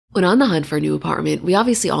When on the hunt for a new apartment, we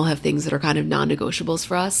obviously all have things that are kind of non-negotiables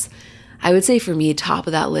for us. I would say for me, top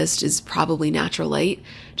of that list is probably natural light.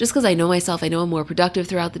 Just because I know myself, I know I'm more productive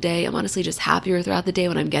throughout the day. I'm honestly just happier throughout the day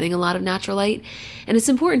when I'm getting a lot of natural light. And it's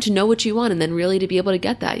important to know what you want and then really to be able to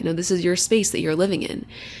get that. This is your space that you're living in.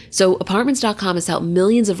 So Apartments.com has helped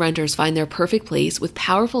millions of renters find their perfect place with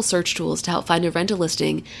powerful search tools to help find a rental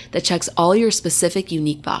listing that checks all your specific,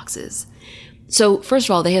 unique boxes. So first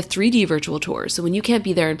of all, they have 3D virtual tours. So when you can't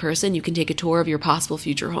be there in person, you can take a tour of your possible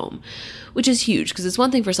future home, which is huge because it's one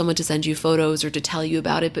thing for someone to send you photos or to tell you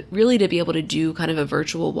about it, but really to be able to do kind of a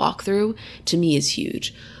virtual walkthrough to me is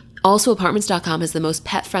huge. Also, Apartments.com has the most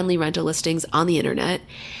pet-friendly rental listings on the internet,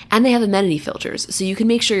 and they have amenity filters, so you can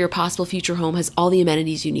make sure your possible future home has all the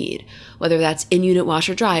amenities you need, whether that's in-unit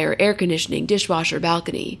washer dryer, air conditioning, dishwasher,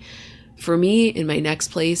 balcony. For me, in my next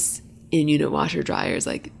place, in-unit washer dryer is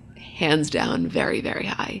hands down, very, very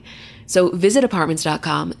high. So visit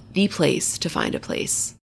Apartments.com, the place to find a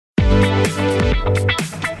place.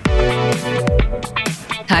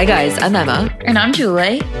 Hi guys, I'm Emma. And I'm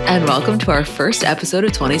Julie. And welcome to our first episode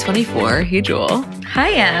of 2024. Hey Jewel.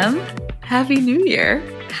 Hi Em. Happy New Year.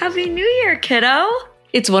 Happy New Year, kiddo.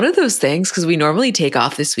 It's one of those things because we normally take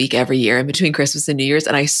off this week every year in between Christmas and New Year's.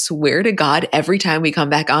 And I swear to God, every time we come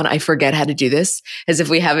back on, I forget how to do this as if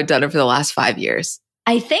we haven't done it for the last 5 years.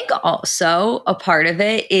 I think also a part of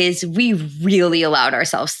it is we really allowed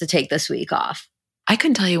ourselves to take this week off. I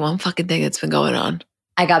couldn't tell you one fucking thing that's been going on.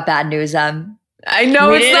 I got bad news, Em. I know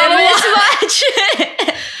we it's didn't not miss much.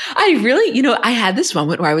 I really, I had this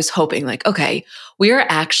moment where I was hoping okay, we are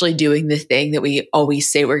actually doing the thing that we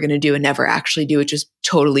always say we're going to do and never actually do. It just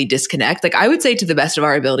totally disconnect. I would say to the best of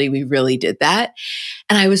our ability, we really did that.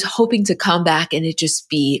 And I was hoping to come back and it just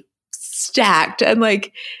be stacked. And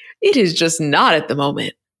it is just not at the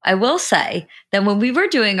moment. I will say that when we were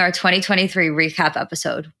doing our 2023 recap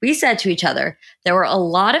episode, we said to each other, there were a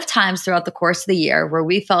lot of times throughout the course of the year where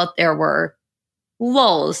we felt there were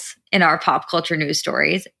lulls in our pop culture news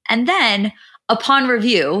stories. And then upon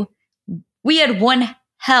review, we had one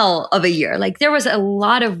hell of a year. There was a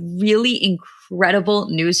lot of really incredible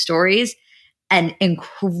news stories and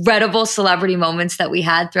incredible celebrity moments that we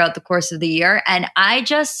had throughout the course of the year. And I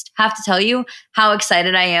just have to tell you how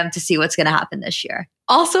excited I am to see what's going to happen this year.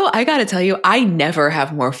 Also, I got to tell you, I never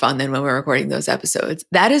have more fun than when we're recording those episodes.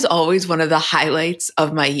 That is always one of the highlights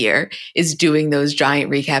of my year is doing those giant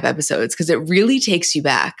recap episodes because it really takes you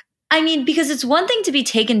back. I mean, because it's one thing to be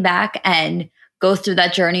taken back and go through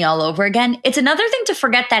that journey all over again. It's another thing to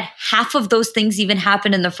forget that half of those things even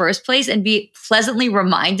happened in the first place and be pleasantly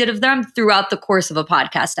reminded of them throughout the course of a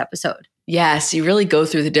podcast episode. Yes, you really go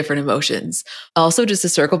through the different emotions. Also, just to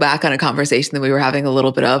circle back on a conversation that we were having a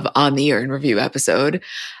little bit of on the Year in Review episode,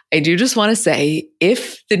 I do just want to say,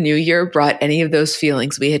 if the new year brought any of those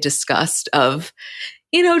feelings we had discussed of,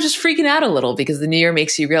 just freaking out a little because the new year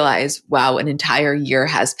makes you realize, wow, an entire year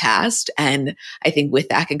has passed. And I think with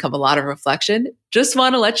that can come a lot of reflection. Just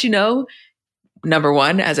want to let you know, number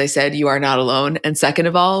one, as I said, you are not alone. And second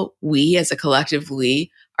of all, we as a collective,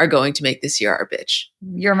 we are going to make this year our bitch.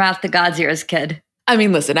 Your mouth to God's ears, kid. I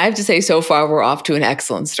mean, listen, I have to say so far we're off to an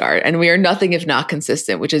excellent start and we are nothing if not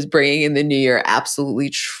consistent, which is bringing in the new year absolutely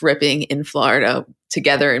tripping in Florida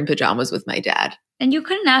together in pajamas with my dad. And you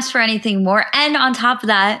couldn't ask for anything more. And on top of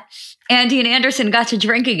that, Andy and Anderson got to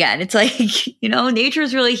drink again. It's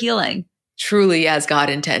nature's really healing. Truly as God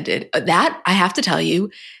intended. That, I have to tell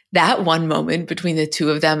you, that one moment between the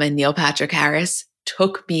two of them and Neil Patrick Harris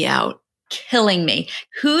took me out. Killing me.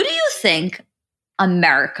 Who do you think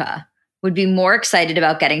America would be more excited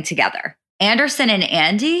about getting together? Anderson and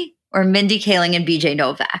Andy or Mindy Kaling and BJ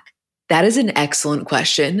Novak? That is an excellent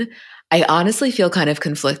question. I honestly feel kind of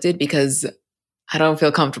conflicted because I don't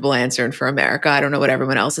feel comfortable answering for America. I don't know what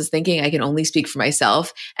everyone else is thinking. I can only speak for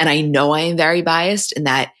myself. And I know I am very biased in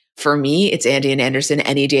that for me, it's Andy and Anderson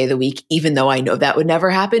any day of the week, even though I know that would never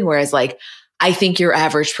happen. Whereas I think your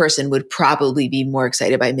average person would probably be more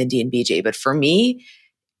excited by Mindy and BJ. But for me,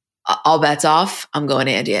 all bets off, I'm going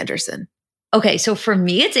Andy Anderson. Okay, so for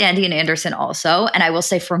me, it's Andy and Anderson also. And I will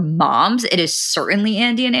say for moms, it is certainly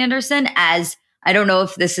Andy and Anderson, as I don't know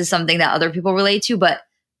if this is something that other people relate to, but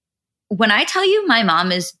when I tell you my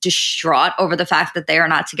mom is distraught over the fact that they are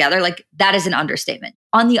not together, that is an understatement.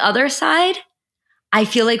 On the other side, I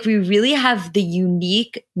feel like we really have the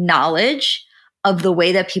unique knowledge of the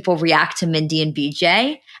way that people react to Mindy and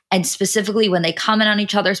BJ. And specifically when they comment on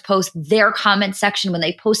each other's posts, their comment section, when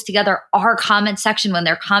they post together, our comment section, when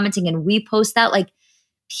they're commenting and we post that,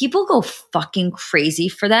 people go fucking crazy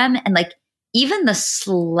for them. And even the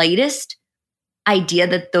slightest idea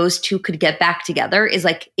that those two could get back together is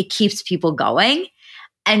it keeps people going.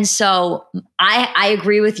 And so I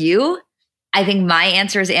agree with you. I think my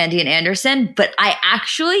answer is Andy and Anderson, but I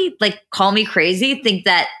actually, like, call me crazy, think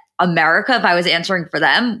that America, if I was answering for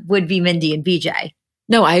them, would be Mindy and BJ.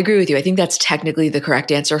 No, I agree with you. I think that's technically the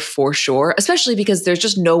correct answer for sure, especially because there's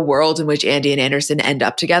just no world in which Andy and Anderson end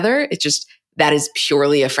up together. It's just, that is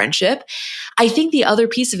purely a friendship. I think the other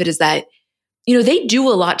piece of it is that, you know, they do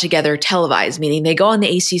a lot together televised, meaning they go on the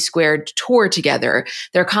AC Squared tour together.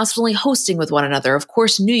 They're constantly hosting with one another. Of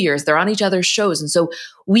course, New Year's, they're on each other's shows. And so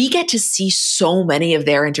we get to see so many of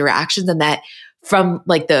their interactions, and that from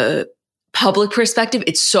like the public perspective,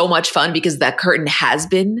 it's so much fun because that curtain has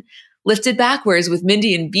been lifted back. Whereas with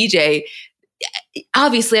Mindy and BJ,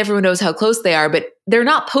 obviously everyone knows how close they are, but they're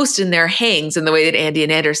not posting their hangs in the way that Andy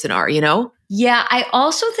and Anderson are, you know? Yeah, I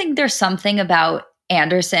also think there's something about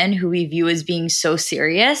Anderson, who we view as being so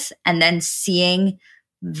serious, and then seeing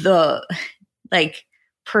the like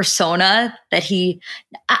persona that he,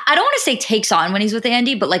 I don't want to say takes on when he's with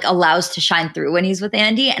Andy, but like allows to shine through when he's with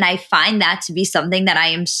Andy. And I find that to be something that I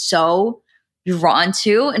am so drawn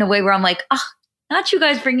to, in a way where I'm like, oh, not you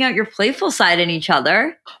guys bringing out your playful side in each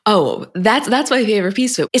other. Oh, that's my favorite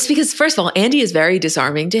piece of it. It's because, first of all, Andy is very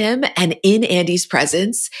disarming to him. And in Andy's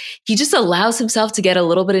presence, he just allows himself to get a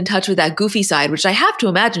little bit in touch with that goofy side, which I have to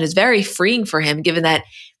imagine is very freeing for him, given that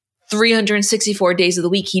 364 days of the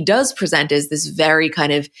week, he does present as this very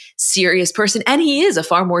kind of serious person. And he is a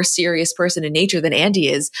far more serious person in nature than Andy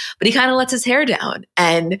is, but he kind of lets his hair down.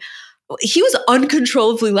 And he was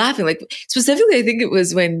uncontrollably laughing. Like, specifically, I think it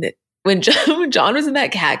was when John was in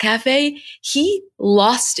that cat cafe, he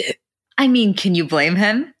lost it. I mean, can you blame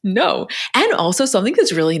him? No. And also, something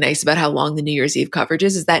that's really nice about how long the New Year's Eve coverage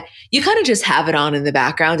is that you kind of just have it on in the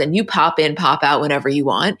background and you pop in, pop out whenever you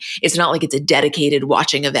want. It's not like it's a dedicated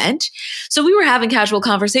watching event. So we were having casual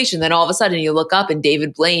conversation. Then all of a sudden you look up and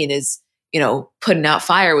David Blaine is, you know, putting out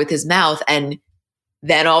fire with his mouth. And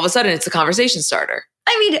then all of a sudden it's a conversation starter.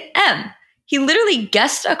 I mean, he literally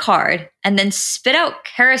guessed a card and then spit out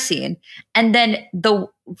kerosene. And then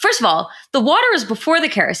first of all, the water is before the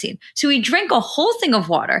kerosene. So he drank a whole thing of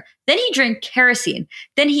water. Then he drank kerosene.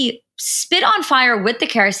 Then he spit on fire with the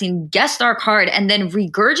kerosene, guessed our card, and then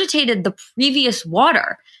regurgitated the previous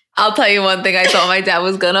water. I'll tell you one thing. I thought my dad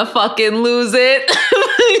was going to fucking lose it.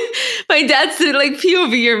 My dad's sitting like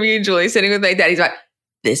POV or me and Julie sitting with my dad. He's like,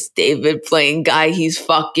 this David Blaine guy, he's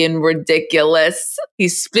fucking ridiculous.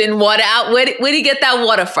 He's spitting water out. Where'd he get that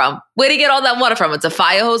water from? Where'd he get all that water from? It's a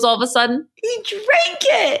fire hose all of a sudden? He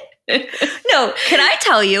drank it. No, can I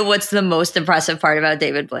tell you what's the most impressive part about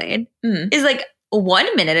David Blaine? Is like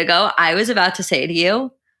 1 minute ago, I was about to say to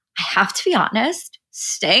you, I have to be honest,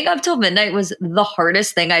 staying up till midnight was the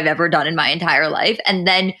hardest thing I've ever done in my entire life. And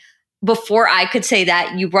then before I could say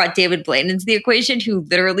that, you brought David Blaine into the equation, who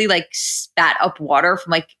literally like spat up water from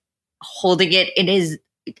like holding it in his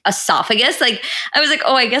esophagus. Like, I was like,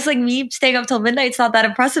 oh, I guess like me staying up till midnight's not that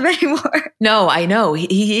impressive anymore. No, I know.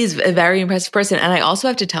 He is a very impressive person. And I also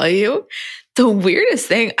have to tell you, the weirdest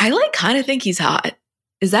thing, I like kind of think he's hot.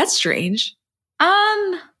 Is that strange?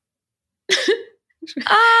 Want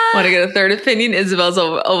to get a third opinion? Isabel's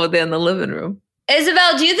over there in the living room.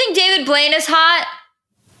 Isabel, do you think David Blaine is hot?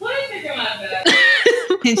 Wouldn't kick him out of bed.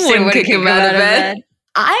 Wouldn't kick him out of bed.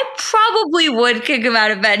 I probably would kick him out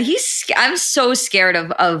of bed. I'm so scared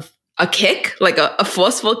of a kick, like a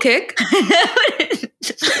forceful kick.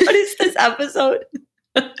 What is this episode?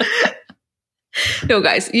 No,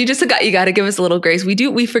 guys, you got to give us a little grace.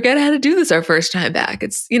 We forget how to do this our first time back.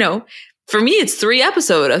 It's, you know, for me, it's a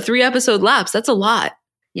 3-episode lapse. That's a lot.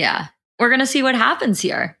 Yeah, we're gonna see what happens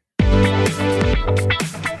here.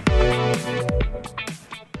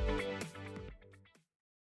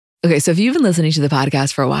 Okay, so if you've been listening to the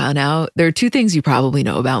podcast for a while now, there are two things you probably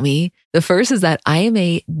know about me. The first is that I am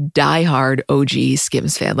a diehard OG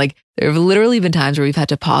Skims fan. Like, there have literally been times where we've had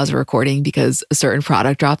to pause a recording because a certain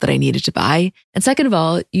product dropped that I needed to buy. And second of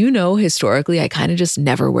all, you know, historically, I kind of just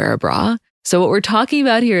never wear a bra. So what we're talking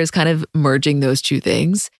about here is kind of merging those two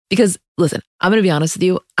things. Because listen, I'm going to be honest with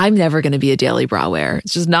you, I'm never going to be a daily bra wearer.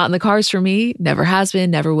 It's just not in the cards for me. Never has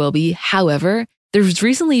been, never will be. However, there's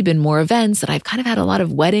recently been more events and I've kind of had a lot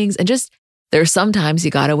of weddings and just there's sometimes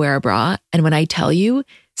you got to wear a bra. And when I tell you,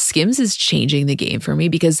 Skims is changing the game for me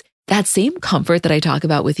because that same comfort that I talk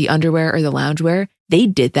about with the underwear or the loungewear, they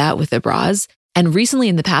did that with the bras. And recently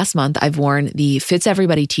in the past month, I've worn the Fits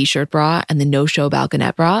Everybody t-shirt bra and the No-Show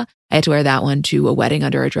Balconette bra. I had to wear that one to a wedding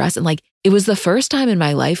under a dress. And like, it was the first time in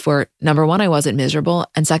my life where number one, I wasn't miserable.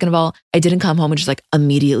 And second of all, I didn't come home and just like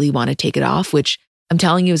immediately want to take it off, which I'm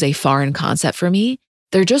telling you is a foreign concept for me.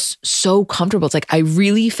 They're just so comfortable. It's like, I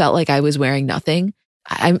really felt like I was wearing nothing.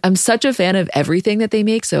 I'm such a fan of everything that they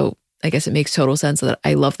make. So I guess it makes total sense that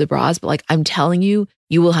I love the bras, but like I'm telling you,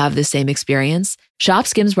 you will have the same experience. Shop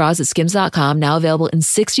Skims bras at skims.com, now available in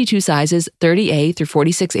 62 sizes, 30A through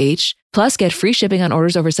 46H. Plus, get free shipping on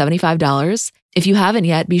orders over $75. If you haven't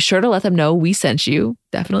yet, be sure to let them know we sent you.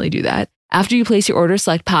 Definitely do that. After you place your order,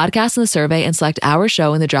 select podcast in the survey and select our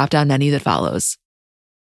show in the drop-down menu that follows.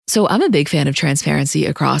 So I'm a big fan of transparency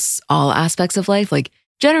across all aspects of life. Like,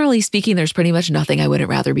 generally speaking, there's pretty much nothing I wouldn't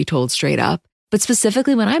rather be told straight up. But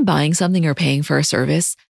specifically when I'm buying something or paying for a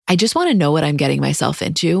service, I just want to know what I'm getting myself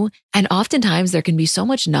into. And oftentimes there can be so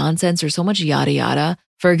much nonsense or so much yada yada.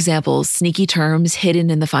 For example, sneaky terms hidden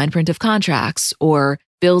in the fine print of contracts, or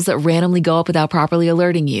bills that randomly go up without properly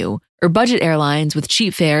alerting you, or budget airlines with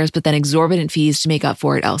cheap fares but then exorbitant fees to make up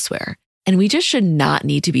for it elsewhere. And we just should not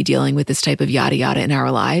need to be dealing with this type of yada yada in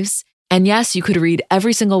our lives. And yes, you could read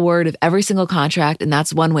every single word of every single contract, and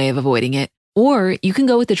that's one way of avoiding it. Or you can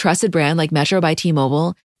go with a trusted brand like Metro by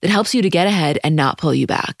T-Mobile that helps you to get ahead and not pull you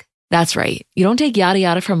back. That's right. You don't take yada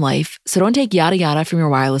yada from life, so don't take yada yada from your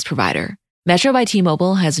wireless provider. Metro by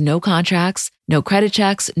T-Mobile has no contracts, no credit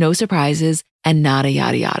checks, no surprises, and nada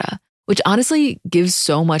yada yada, which honestly gives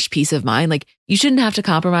so much peace of mind. Like, you shouldn't have to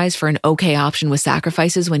compromise for an okay option with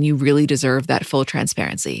sacrifices when you really deserve that full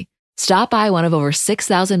transparency. Stop by one of over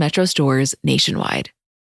 6,000 Metro stores nationwide.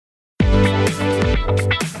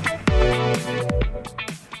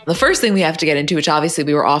 The first thing we have to get into, which obviously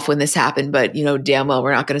we were off when this happened, but damn well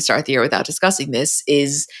we're not going to start the year without discussing this,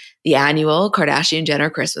 is the annual Kardashian-Jenner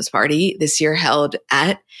Christmas party, this year held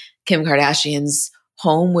at Kim Kardashian's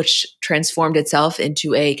home, which transformed itself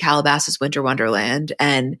into a Calabasas winter wonderland.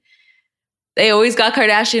 And they always got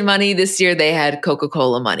Kardashian money. This year they had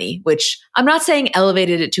Coca-Cola money, which I'm not saying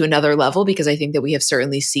elevated it to another level, because I think that we have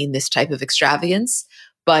certainly seen this type of extravagance,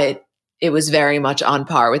 but it was very much on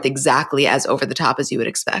par with exactly as over the top as you would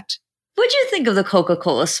expect. What'd you think of the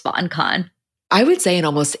Coca-Cola SponCon? I would say in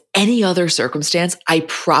almost any other circumstance, I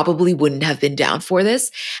probably wouldn't have been down for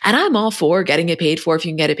this. And I'm all for getting it paid for if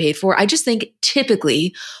you can get it paid for. I just think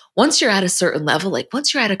typically, once you're at a certain level, like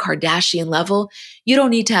once you're at a Kardashian level, you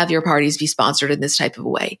don't need to have your parties be sponsored in this type of a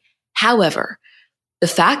way. However, the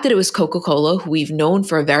fact that it was Coca-Cola, who we've known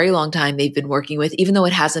for a very long time they've been working with, even though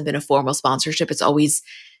it hasn't been a formal sponsorship, it's always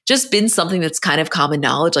just been something that's kind of common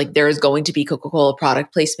knowledge. Like, there is going to be Coca-Cola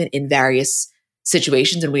product placement in various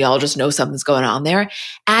situations, and we all just know something's going on there.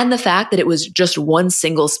 And the fact that it was just one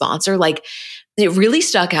single sponsor, like, it really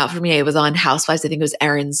stuck out for me. It was on Housewives, I think it was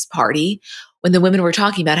Erin's party, when the women were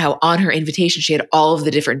talking about how on her invitation, she had all of the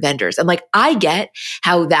different vendors. And like, I get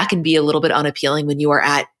how that can be a little bit unappealing when you are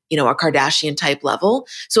at, a Kardashian type level.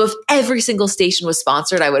 So if every single station was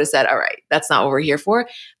sponsored, I would have said, all right, that's not what we're here for.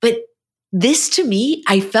 But this, to me,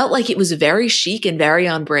 I felt like it was very chic and very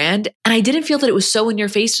on brand. And I didn't feel that it was so in your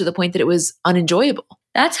face to the point that it was unenjoyable.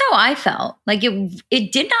 That's how I felt. Like,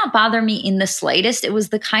 it did not bother me in the slightest. It was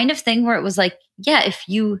the kind of thing where it was like, yeah, if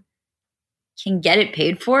you can get it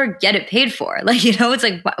paid for, get it paid for. Like, it's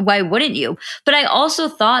like, why wouldn't you? But I also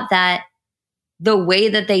thought that the way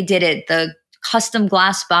that they did it, the custom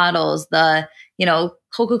glass bottles, the,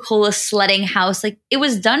 Coca-Cola sledding house, like, it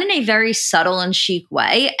was done in a very subtle and chic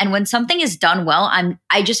way. And when something is done well,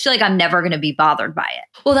 I just feel like I'm never going to be bothered by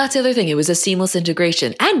it. Well, that's the other thing. It was a seamless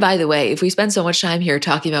integration. And by the way, if we spend so much time here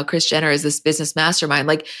talking about Kris Jenner as this business mastermind,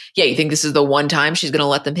 like, yeah, you think this is the one time she's going to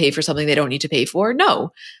let them pay for something they don't need to pay for?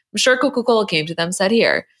 No. I'm sure Coca-Cola came to them, said,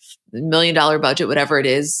 here, $1 million budget, whatever it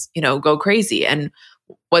is, go crazy. And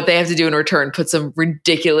what they have to do in return, put some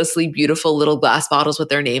ridiculously beautiful little glass bottles with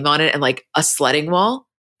their name on it and like a sledding wall.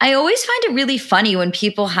 I always find it really funny when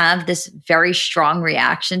people have this very strong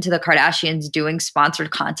reaction to the Kardashians doing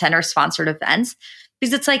sponsored content or sponsored events,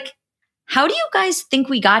 because it's like, how do you guys think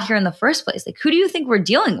we got here in the first place? Like, who do you think we're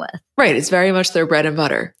dealing with? Right. It's very much their bread and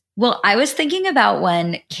butter. Well, I was thinking about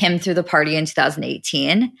when Kim threw the party in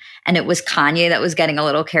 2018, and it was Kanye that was getting a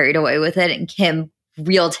little carried away with it, and Kim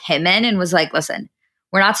reeled him in and was like, listen,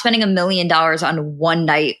 we're not spending $1 million on one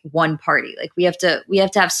night, one party. Like, we have to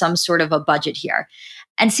have some sort of a budget here.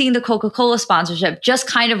 And seeing the Coca-Cola sponsorship just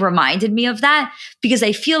kind of reminded me of that, because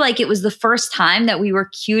I feel like it was the first time that we were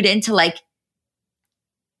cued into like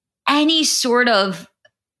any sort of,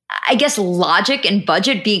 I guess, logic and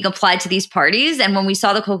budget being applied to these parties. And when we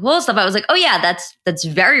saw the Coca-Cola stuff, I was like, oh yeah, that's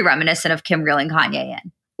very reminiscent of Kim reeling Kanye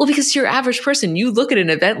in. Well, because your average person, you look at an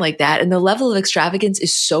event like that and the level of extravagance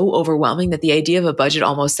is so overwhelming that the idea of a budget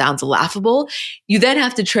almost sounds laughable. You then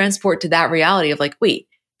have to transport to that reality of like, wait,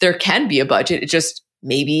 there can be a budget. It just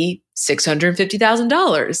maybe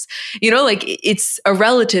 $650,000. Like, it's a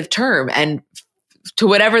relative term. And to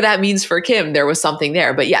whatever that means for Kim, there was something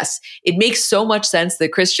there. But yes, it makes so much sense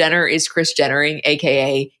that Kris Jenner is Kris Jennering,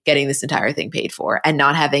 AKA getting this entire thing paid for and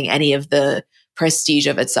not having any of the prestige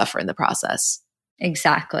of it suffer in the process.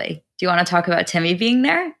 Exactly. Do you want to talk about Timmy being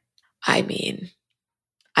there? I mean,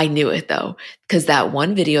 I knew it though, because that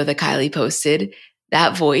one video that Kylie posted,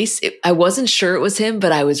 that voice, I wasn't sure it was him,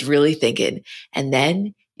 but I was really thinking. And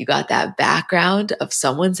then you got that background of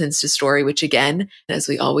someone's Insta story, which again, as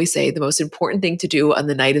we always say, the most important thing to do on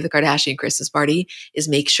the night of the Kardashian Christmas party is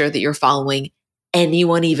make sure that you're following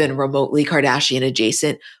anyone even remotely Kardashian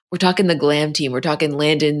adjacent. We're talking the glam team. We're talking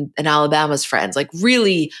Landon and Alabama's friends, like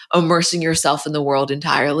really immersing yourself in the world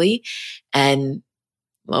entirely. And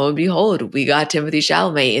lo and behold, we got Timothée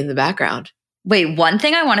Chalamet in the background. Wait, one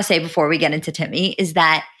thing I want to say before we get into Timmy is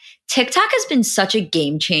that TikTok has been such a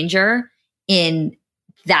game changer in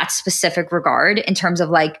that specific regard in terms of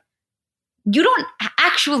like, you don't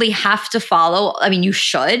actually have to follow. I mean, you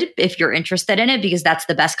should if you're interested in it because that's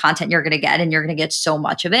the best content you're going to get and you're going to get so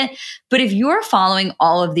much of it. But if you're following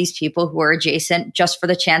all of these people who are adjacent just for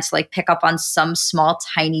the chance to like pick up on some small,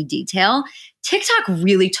 tiny detail, TikTok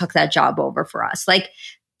really took that job over for us. Like,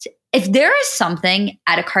 if there is something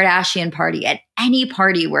at a Kardashian party, at any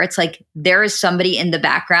party where it's like there is somebody in the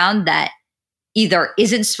background that either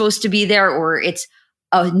isn't supposed to be there or it's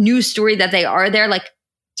a news story that they are there, like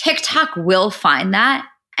TikTok will find that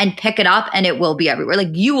and pick it up and it will be everywhere.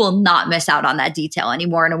 Like you will not miss out on that detail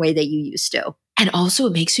anymore in a way that you used to. And also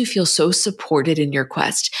it makes you feel so supported in your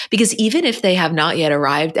quest because even if they have not yet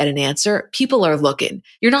arrived at an answer, people are looking.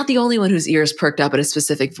 You're not the only one whose ears perked up at a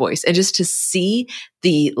specific voice. And just to see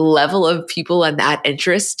the level of people and that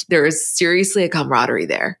interest, there is seriously a camaraderie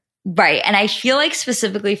there. Right. And I feel like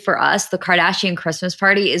specifically for us, the Kardashian Christmas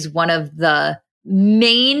party is one of the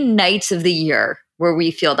main nights of the year where we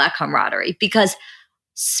feel that camaraderie because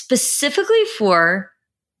specifically for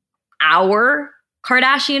our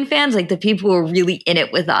Kardashian fans, like the people who are really in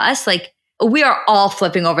it with us, like we are all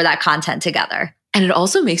flipping over that content together. And it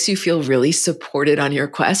also makes you feel really supported on your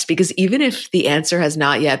quest because even if the answer has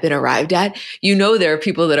not yet been arrived at, you know there are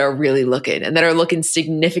people that are really looking and that are looking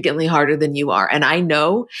significantly harder than you are. And I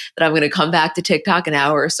know that I'm going to come back to TikTok an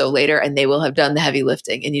hour or so later and they will have done the heavy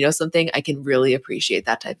lifting. And you know something? I can really appreciate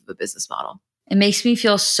that type of a business model. It makes me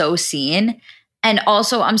feel so seen. And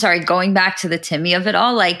also, I'm sorry, going back to the Timmy of it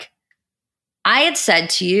all, like I had said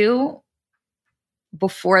to you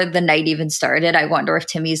before the night even started, I wonder if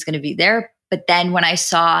Timmy's going to be there. But then when I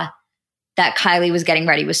saw that Kylie was getting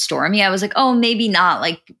ready with Stormi, I was like, oh, maybe not.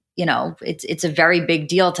 Like, you know, it's a very big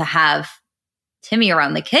deal to have Timmy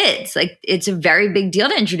around the kids. Like, it's a very big deal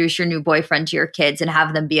to introduce your new boyfriend to your kids and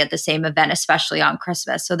have them be at the same event, especially on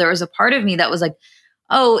Christmas. So there was a part of me that was like,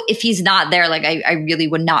 oh, if he's not there, like I really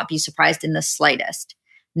would not be surprised in the slightest.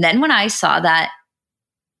 And then when I saw that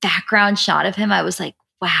background shot of him, I was like,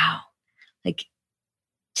 wow, like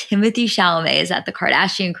Timothée Chalamet is at the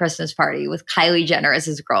Kardashian Christmas party with Kylie Jenner as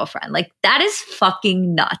his girlfriend. Like that is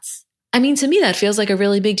fucking nuts. I mean, to me, that feels like a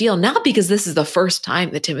really big deal, not because this is the first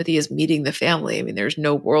time that Timothée is meeting the family. I mean, there's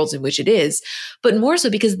no worlds in which it is, but more so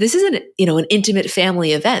because this is an intimate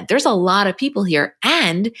family event. There's a lot of people here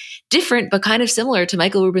and different, but kind of similar to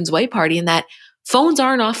Michael Rubin's white party in that phones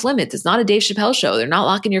aren't off limits. It's not a Dave Chappelle show. They're not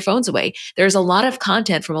locking your phones away. There's a lot of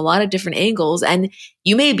content from a lot of different angles, and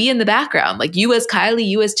you may be in the background, like you as Kylie,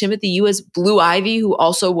 you as Timothée, you as Blue Ivy, who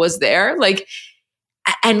also was there. Like,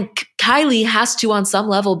 and Kylie has to, on some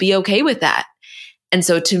level, be okay with that. And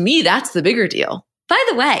so to me, that's the bigger deal. By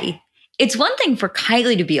the way, it's one thing for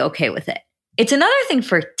Kylie to be okay with it. It's another thing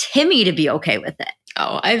for Timmy to be okay with it.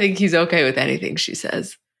 Oh, I think he's okay with anything she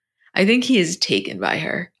says. I think he is taken by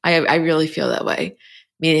her. I really feel that way.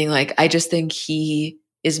 Meaning, like, I just think he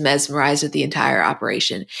is mesmerized with the entire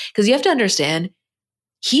operation. Because you have to understand,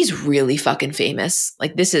 he's really fucking famous.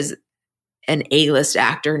 Like, this is an A-list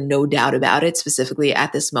actor, no doubt about it. Specifically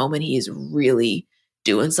at this moment, he is really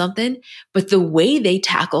doing something. But the way they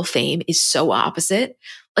tackle fame is so opposite.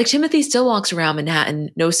 Like Timothée still walks around Manhattan,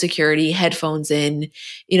 no security, headphones in.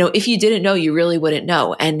 You know, if you didn't know, you really wouldn't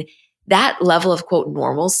know. And that level of quote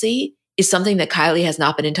normalcy is something that Kylie has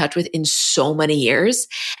not been in touch with in so many years.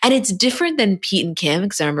 And it's different than Pete and Kim.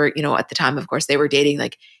 Because I remember, at the time, of course, they were dating,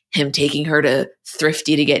 like him taking her to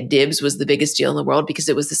Thrifty to get dibs was the biggest deal in the world because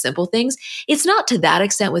it was the simple things. It's not to that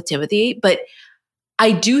extent with Timothée, but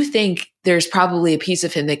I do think there's probably a piece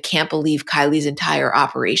of him that can't believe Kylie's entire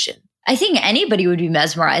operation. I think anybody would be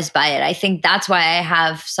mesmerized by it. I think that's why I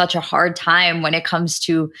have such a hard time when it comes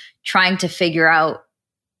to trying to figure out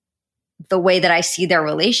the way that I see their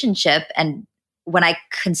relationship. And when I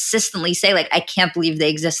consistently say, like, I can't believe they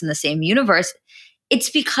exist in the same universe, it's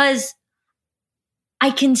because I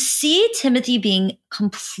can see Timothy being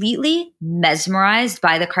completely mesmerized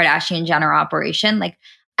by the Kardashian Jenner operation. Like,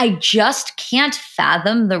 I just can't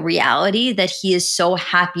fathom the reality that he is so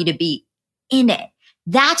happy to be in it.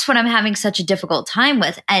 That's what I'm having such a difficult time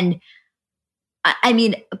with. And I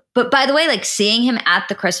mean, but by the way, like seeing him at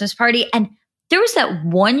the Christmas party, and there was that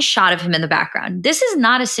one shot of him in the background. This is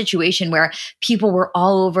not a situation where people were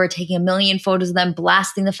all over taking a million photos of them,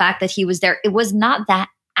 blasting the fact that he was there. It was not that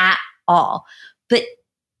at all. But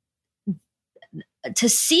to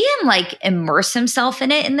see him like immerse himself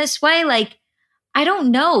in it in this way, like, I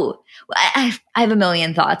don't know. I have a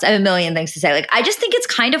million thoughts. I have a million things to say. Like, I just think it's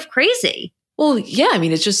kind of crazy. Well, yeah, I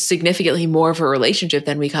mean, it's just significantly more of a relationship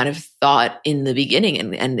than we kind of thought in the beginning,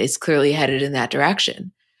 and it's clearly headed in that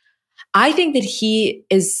direction. I think that he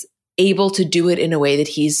is able to do it in a way that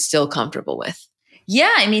he's still comfortable with.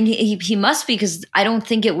 Yeah, I mean, he must be, because I don't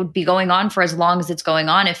think it would be going on for as long as it's going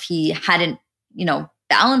on if he hadn't,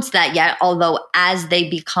 balanced that yet. Although as they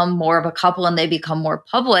become more of a couple and they become more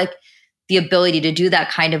public, the ability to do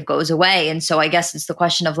that kind of goes away. And so I guess it's the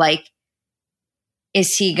question of like,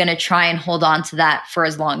 is he going to try and hold on to that for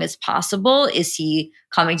as long as possible? Is he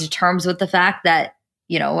coming to terms with the fact that,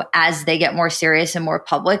 as they get more serious and more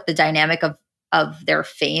public, the dynamic of their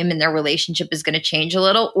fame and their relationship is going to change a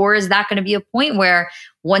little? Or is that going to be a point where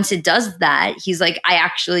once it does that, he's like, I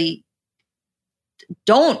actually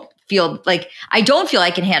don't feel like I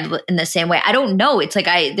can handle it in the same way. I don't know. It's like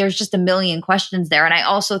there's just a million questions there. And I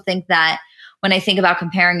also think that when I think about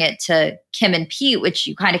comparing it to Kim and Pete, which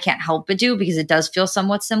you kind of can't help but do because it does feel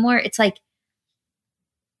somewhat similar, it's like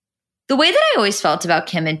the way that I always felt about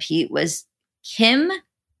Kim and Pete was Kim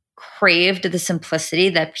craved the simplicity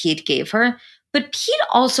that Pete gave her, but Pete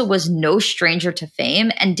also was no stranger to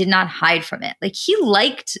fame and did not hide from it. Like, he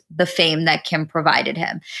liked the fame that Kim provided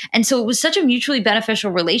him. And so it was such a mutually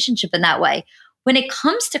beneficial relationship in that way. When it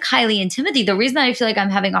comes to Kylie and Timothy, the reason that I feel like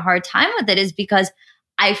I'm having a hard time with it is because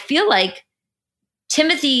I feel like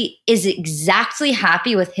Timothy is exactly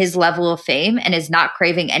happy with his level of fame and is not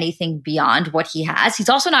craving anything beyond what he has. He's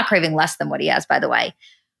also not craving less than what he has, by the way.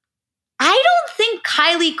 I don't think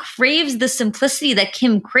Kylie craves the simplicity that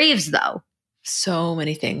Kim craves, though. So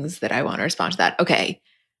many things that I want to respond to that. Okay,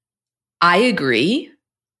 I agree.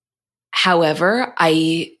 However,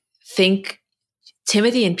 I think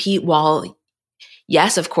Timothy and Pete, while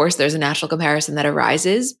yes, of course, there's a natural comparison that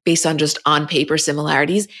arises based on just on paper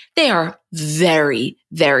similarities, they are very,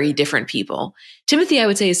 very different people. Timothy, I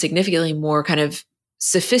would say, is significantly more kind of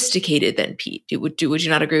sophisticated than Pete. Would you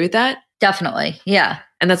not agree with that? Definitely, yeah.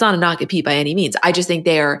 And that's not a knock at Pete by any means. I just think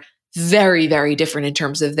they are very, very different in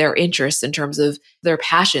terms of their interests, in terms of their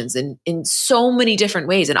passions, and in so many different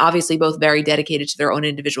ways. And obviously both very dedicated to their own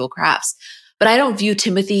individual crafts. But I don't view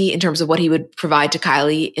Timothy in terms of what he would provide to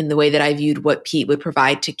Kylie in the way that I viewed what Pete would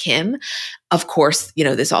provide to Kim. Of course,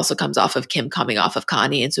 this also comes off of Kim coming off of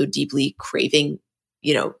Kanye and so deeply craving,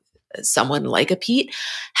 someone like a Pete.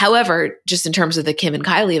 However, just in terms of the Kim and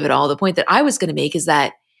Kylie of it all, the point that I was going to make is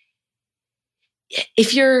that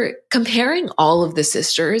if you're comparing all of the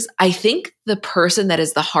sisters, I think the person that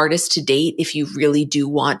is the hardest to date, if you really do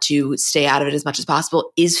want to stay out of it as much as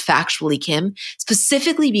possible, is factually Kim,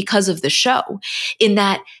 specifically because of the show, in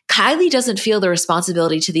that Kylie doesn't feel the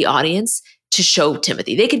responsibility to the audience to show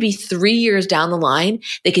Timothy. They could be 3 years down the line.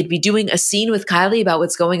 They could be doing a scene with Kylie about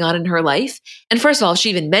what's going on in her life. And first of all, if she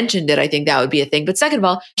even mentioned it, I think that would be a thing. But second of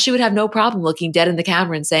all, she would have no problem looking dead in the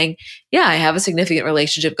camera and saying, yeah, I have a significant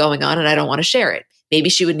relationship going on and I don't want to share it. Maybe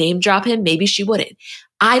she would name drop him. Maybe she wouldn't.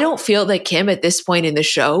 I don't feel that Kim at this point in the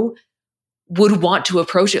show would want to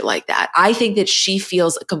approach it like that. I think that she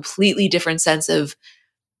feels a completely different sense of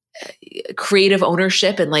creative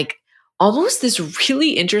ownership and like almost this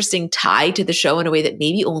really interesting tie to the show in a way that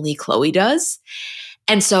maybe only Khloe does.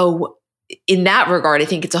 And so in that regard, I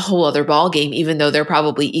think it's a whole other ballgame, even though they're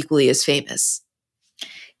probably equally as famous.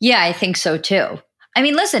 Yeah, I think so too. I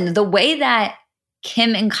mean, listen, the way that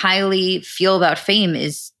Kim and Kylie feel about fame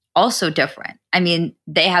is also different. I mean,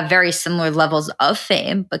 they have very similar levels of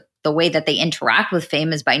fame, but the way that they interact with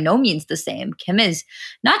fame is by no means the same. Kim is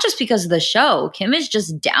not just because of the show, Kim is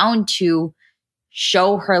just down to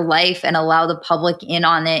show her life and allow the public in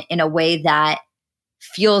on it in a way that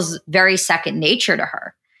feels very second nature to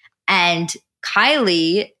her. And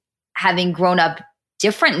Kylie, having grown up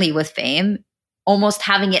differently with fame, almost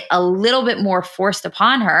having it a little bit more forced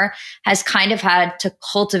upon her, has kind of had to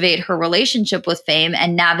cultivate her relationship with fame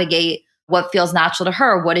and navigate what feels natural to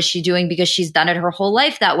her. What is she doing because she's done it her whole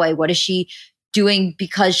life that way? What is she doing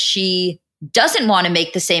because she doesn't want to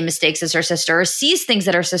make the same mistakes as her sister, or sees things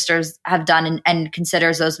that her sisters have done and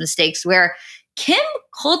considers those mistakes? Where Kim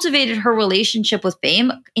cultivated her relationship with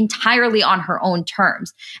fame entirely on her own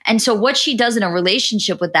terms. And so what she does in a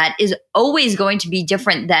relationship with that is always going to be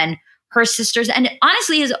different than her sisters, and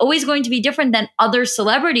honestly is always going to be different than other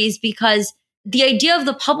celebrities, because the idea of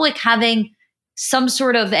the public having some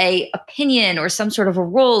sort of a opinion or some sort of a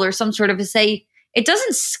role or some sort of a say, it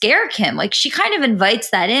doesn't scare Kim. Like, she kind of invites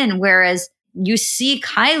that in, whereas you see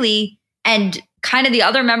Kylie and kind of the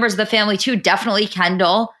other members of the family too, definitely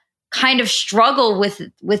Kendall, kind of struggle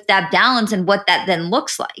with that balance and what that then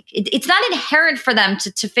looks like. It's not inherent for them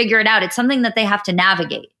to figure it out. It's something that they have to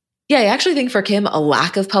navigate. Yeah, I actually think for Kim, a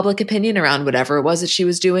lack of public opinion around whatever it was that she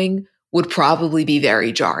was doing would probably be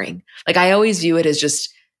very jarring. Like, I always view it as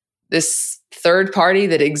just this third party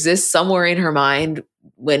that exists somewhere in her mind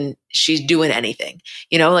when she's doing anything.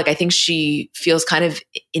 You know, like, I think she feels kind of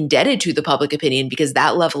indebted to the public opinion because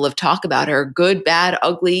that level of talk about her, good, bad,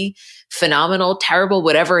 ugly, phenomenal, terrible,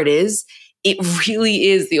 whatever it is, it really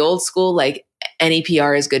is the old school, like, any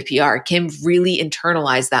PR is good PR. Kim really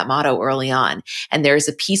internalized that motto early on. And there's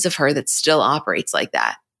a piece of her that still operates like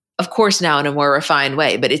that. Of course, now in a more refined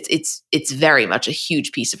way, but it's very much a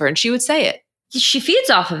huge piece of her. And she would say it. She feeds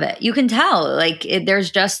off of it. You can tell. Like,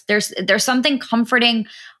 there's something comforting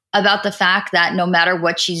about the fact that no matter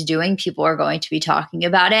what she's doing, people are going to be talking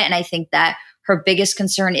about it. And I think that her biggest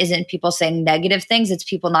concern isn't people saying negative things. It's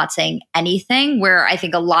people not saying anything, where I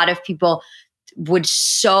think a lot of people would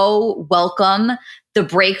so welcome the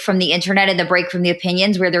break from the internet and the break from the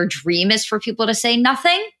opinions, where their dream is for people to say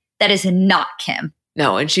nothing. That is not Kim.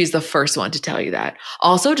 No, and she's the first one to tell you that.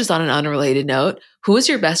 Also, just on an unrelated note, who was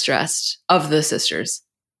your best dressed of the sisters?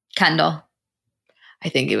 Kendall. I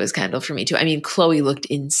think it was Kendall for me too. I mean, Khloe looked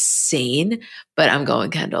insane, but I'm going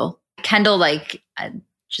Kendall. Kendall, like,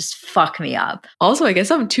 just fuck me up. Also, I guess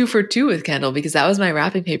I'm 2 for 2 with Kendall because that was my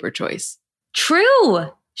wrapping paper choice. True.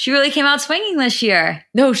 She really came out swinging this year.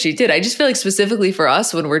 No, she did. I just feel like specifically for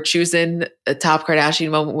us, when we're choosing a top Kardashian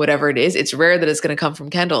moment, whatever it is, it's rare that it's going to come from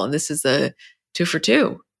Kendall. And this is a 2 for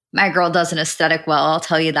 2. My girl does an aesthetic well, I'll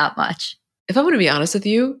tell you that much. If I'm going to be honest with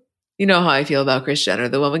you, you know how I feel about Kris Jenner.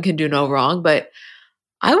 The woman can do no wrong, but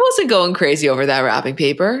I wasn't going crazy over that wrapping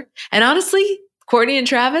paper. And honestly, Kourtney and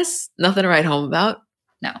Travis, nothing to write home about.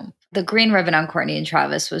 No, the green ribbon on Kourtney and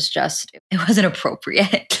Travis was just, it wasn't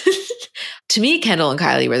appropriate. To me, Kendall and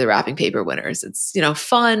Kylie were the wrapping paper winners. It's,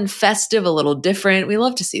 fun, festive, a little different. We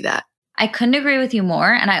love to see that. I couldn't agree with you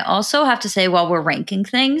more. And I also have to say, while we're ranking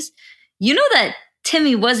things, you know that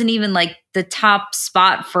Timmy wasn't even like the top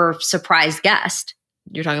spot for surprise guest.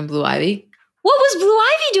 You're talking Blue Ivy? What was Blue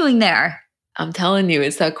Ivy doing there? I'm telling you,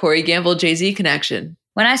 it's that Corey Gamble Jay-Z connection.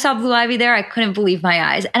 When I saw Blue Ivy there, I couldn't believe my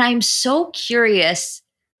eyes. And I'm so curious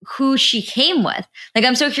who she came with. Like,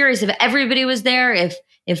 I'm so curious if everybody was there, if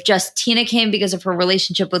just Tina came because of her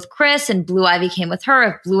relationship with Kris and Blue Ivy came with her,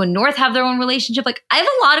 if Blue and North have their own relationship. Like, I have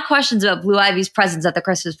a lot of questions about Blue Ivy's presence at the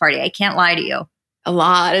Christmas party. I can't lie to you. A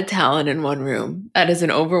lot of talent in one room. That is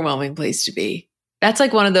an overwhelming place to be. That's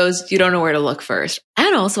like one of those, you don't know where to look first.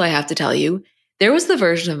 And also, I have to tell you, there was the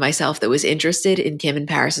version of myself that was interested in Kim and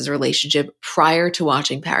Paris's relationship prior to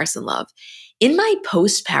watching Paris in Love. In my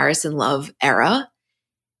post-Paris in Love era,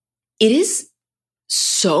 it is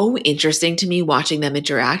so interesting to me watching them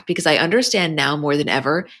interact because I understand now more than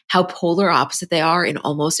ever how polar opposite they are in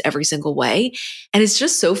almost every single way. And it's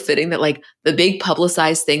just so fitting that like the big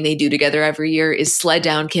publicized thing they do together every year is sled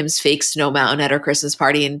down Kim's fake snow mountain at her Christmas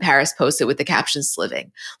party and Paris posts it with the caption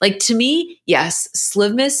sliving. Like, to me, yes,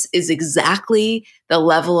 slivmas is exactly the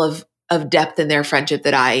level of depth in their friendship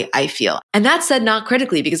that I feel. And that said, not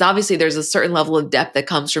critically, because obviously there's a certain level of depth that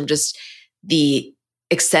comes from just the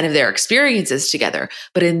extent of their experiences together.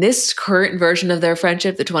 But in this current version of their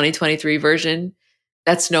friendship, the 2023 version,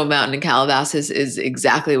 that snow mountain in Calabasas is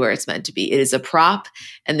exactly where it's meant to be. It is a prop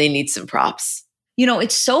and they need some props.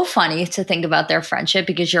 It's so funny to think about their friendship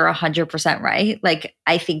because you're 100% right. Like,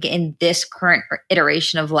 I think in this current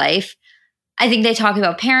iteration of life, I think they talk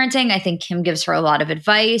about parenting. I think Kim gives her a lot of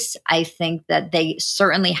advice. I think that they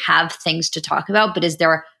certainly have things to talk about, but is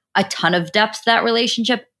there a ton of depth to that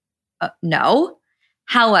relationship? No.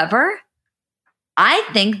 However, I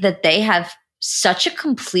think that they have such a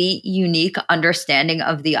complete, unique understanding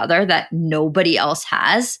of the other that nobody else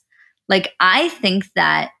has. Like, I think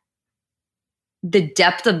that the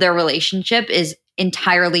depth of their relationship is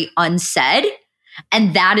entirely unsaid.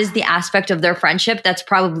 And that is the aspect of their friendship that's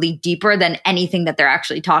probably deeper than anything that they're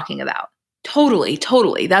actually talking about. Totally.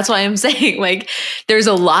 That's why I'm saying, like, there's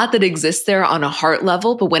a lot that exists there on a heart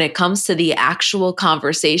level, but when it comes to the actual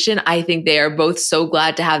conversation, I think they are both so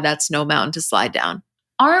glad to have that snow mountain to slide down.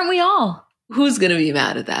 Aren't we all? Who's going to be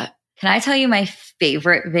mad at that? Can I tell you my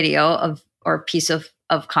favorite video of or piece of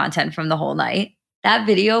content from the whole night. That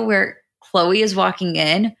video where Khloe is walking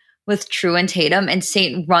in with True and Tatum and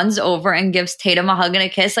Saint runs over and gives Tatum a hug and a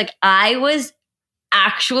kiss. Like, I was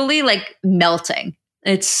actually like melting.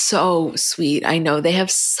 It's so sweet. I know they have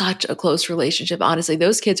such a close relationship. Honestly,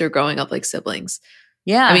 those kids are growing up like siblings.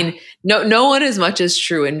 Yeah. I mean, no one as much as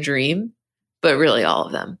True and Dream, but really all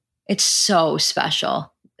of them. It's so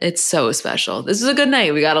special. It's so special. This is a good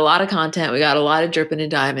night. We got a lot of content. We got a lot of dripping in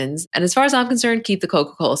diamonds. And as far as I'm concerned, keep the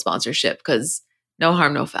Coca-Cola sponsorship because no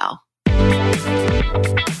harm, no foul.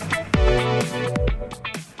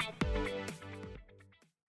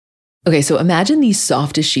 Okay, so imagine the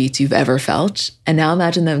softest sheets you've ever felt, and now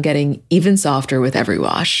imagine them getting even softer with every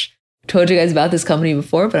wash. Told you guys about this company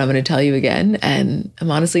before, but I'm going to tell you again, and I'm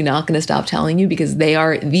honestly not going to stop telling you because they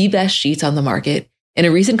are the best sheets on the market. In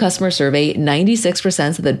a recent customer survey, 96%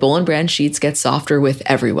 said that Boll & Branch sheets get softer with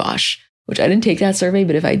every wash, which I didn't take that survey,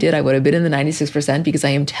 but if I did, I would have been in the 96% because I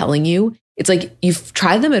am telling you, it's like you've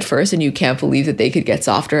tried them at first and you can't believe that they could get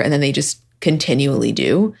softer, and then they just continually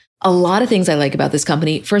do. A lot of things I like about this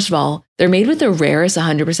company. First of all, they're made with the rarest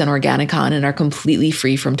 100% organic cotton and are completely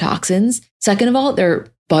free from toxins. Second of all, they're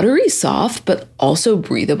buttery soft, but also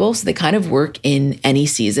breathable. So they kind of work in any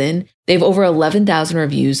season. They have over 11,000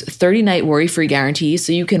 reviews, 30-night worry-free guarantees.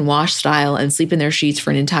 So you can wash, style, and sleep in their sheets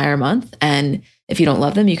for an entire month. And if you don't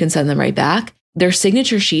love them, you can send them right back. Their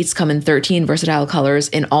signature sheets come in 13 versatile colors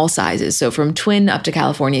in all sizes. So from twin up to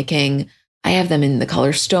California King. I have them in the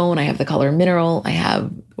color stone. I have the color mineral. I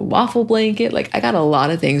have a waffle blanket. Like, I got a lot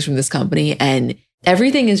of things from this company and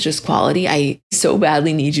everything is just quality. I so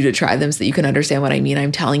badly need you to try them so that you can understand what I mean.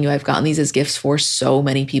 I'm telling you, I've gotten these as gifts for so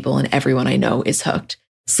many people and everyone I know is hooked.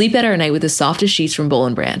 Sleep better at night with the softest sheets from Boll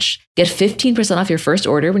 & Branch. Get 15% off your first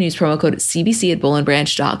order when you use promo code CBC at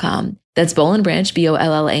bollandbranch.com. That's Boll & Branch,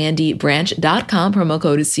 BOLLAND branch.com, promo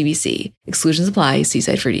code is CBC. Exclusions apply. See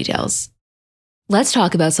site for details. Let's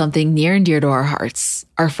talk about something near and dear to our hearts,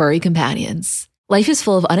 our furry companions. Life is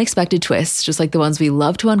full of unexpected twists, just like the ones we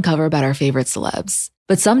love to uncover about our favorite celebs.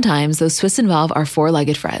 But sometimes those twists involve our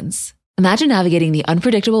four-legged friends. Imagine navigating the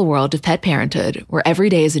unpredictable world of pet parenthood, where every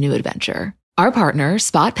day is a new adventure. Our partner,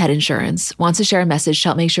 Spot Pet Insurance, wants to share a message to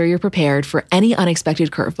help make sure you're prepared for any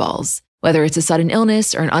unexpected curveballs, whether it's a sudden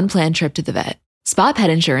illness or an unplanned trip to the vet. Spot Pet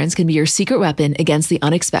Insurance can be your secret weapon against the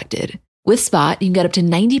unexpected. With Spot, you can get up to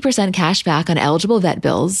 90% cash back on eligible vet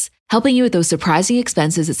bills, helping you with those surprising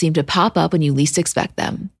expenses that seem to pop up when you least expect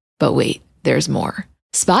them. But wait, there's more.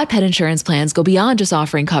 Spot Pet Insurance plans go beyond just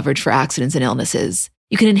offering coverage for accidents and illnesses.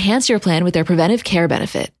 You can enhance your plan with their preventive care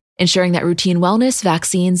benefit, ensuring that routine wellness,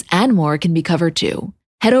 vaccines, and more can be covered too.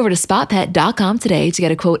 Head over to spotpet.com today to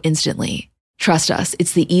get a quote instantly. Trust us,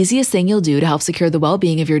 it's the easiest thing you'll do to help secure the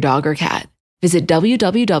well-being of your dog or cat. Visit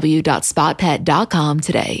www.spotpet.com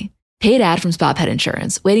today. Paid ad from Spot Pet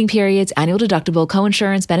Insurance. Waiting periods, annual deductible,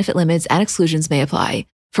 coinsurance, benefit limits, and exclusions may apply.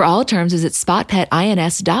 For all terms, visit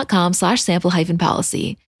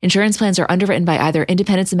spotpetins.com/sample-policy. Insurance plans are underwritten by either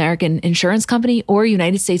Independence American Insurance Company or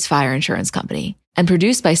United States Fire Insurance Company and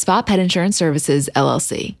produced by Spot Pet Insurance Services,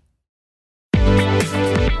 LLC.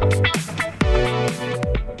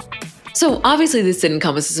 So obviously this didn't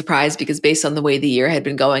come as a surprise because based on the way the year had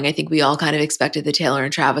been going, I think we all kind of expected that Taylor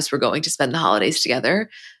and Travis were going to spend the holidays together.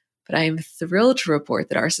 But I am thrilled to report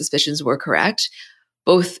that our suspicions were correct.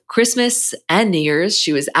 Both Christmas and New Year's,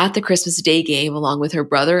 she was at the Christmas Day game along with her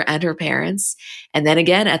brother and her parents, and then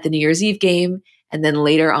again at the New Year's Eve game, and then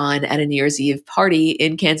later on at a New Year's Eve party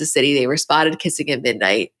in Kansas City, they were spotted kissing at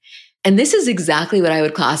midnight. And this is exactly what I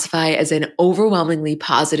would classify as an overwhelmingly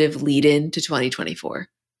positive lead-in to 2024.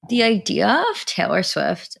 The idea of Taylor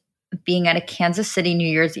Swift being at a Kansas City New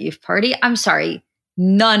Year's Eve party, I'm sorry,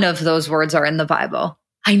 none of those words are in the Bible.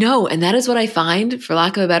 I know. And that is what I find, for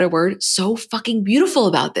lack of a better word, so fucking beautiful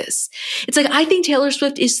about this. It's like, I think Taylor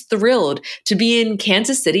Swift is thrilled to be in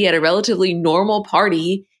Kansas City at a relatively normal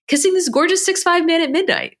party, kissing this gorgeous 6'5" man at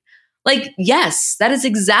midnight. Like, yes, that is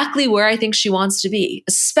exactly where I think she wants to be,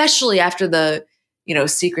 especially after the,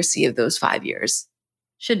 secrecy of those 5 years.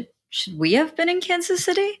 Should we have been in Kansas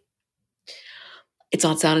City? It's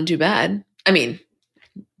not sounding too bad. I mean,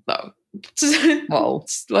 well, Whoa.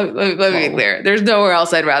 Let me be clear. There's nowhere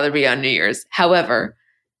else I'd rather be on New Year's. However,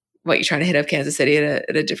 what, you trying to hit up Kansas City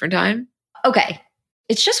at a different time? Okay.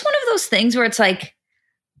 It's just one of those things where it's like,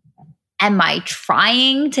 am I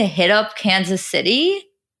trying to hit up Kansas City?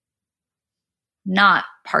 Not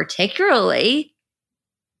particularly.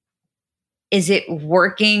 Is it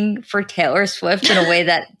working for Taylor Swift in a way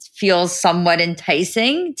that feels somewhat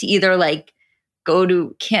enticing to either like go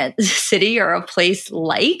to Kansas City or a place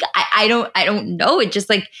like? I don't know. It just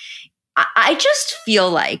like, I just feel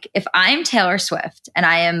like if I'm Taylor Swift and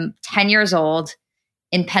I am 10 years old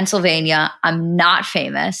in Pennsylvania, I'm not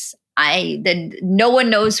famous. No one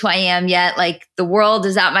knows who I am yet. Like the world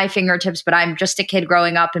is at my fingertips, but I'm just a kid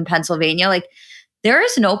growing up in Pennsylvania. Like there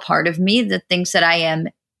is no part of me that thinks that I am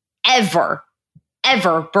ever,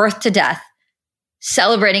 birth to death,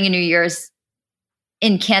 celebrating a New Year's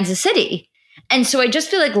in Kansas City. And so I just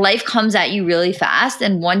feel like life comes at you really fast.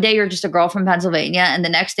 And one day you're just a girl from Pennsylvania, and the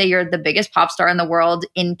next day you're the biggest pop star in the world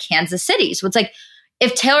in Kansas City. So it's like,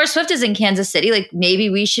 if Taylor Swift is in Kansas City, like maybe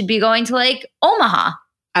we should be going to like Omaha.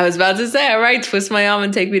 I was about to say, all right, twist my arm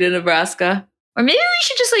and take me to Nebraska. Or maybe we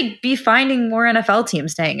should just like be finding more NFL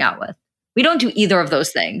teams to hang out with. We don't do either of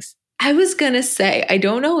those things. I was going to say, I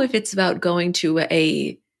don't know if it's about going to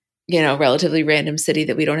a, relatively random city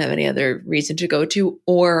that we don't have any other reason to go to,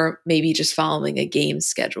 or maybe just following a game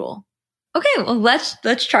schedule. Okay, well,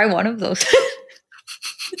 let's try one of those.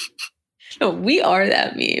 No, we are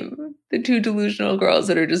that meme. The two delusional girls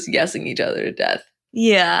that are just yesing each other to death.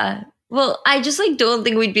 Yeah. Well, I just like don't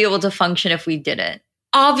think we'd be able to function if we didn't.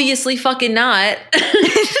 Obviously fucking not.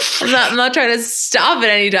 I'm not trying to stop it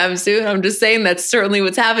anytime soon. I'm just saying that's certainly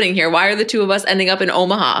what's happening here. Why are the two of us ending up in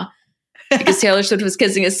Omaha? Because Taylor Swift was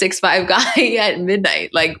kissing a 6'5" guy at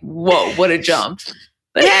midnight. Like, whoa, what a jump.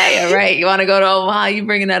 But hey, all right, you want to go to Omaha? You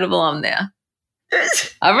bring an edible, I'm there.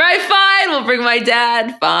 All right, fine. We'll bring my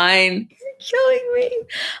dad. Fine. Killing me.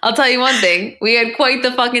 I'll tell you one thing. We had quite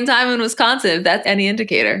the fucking time in Wisconsin, if that's any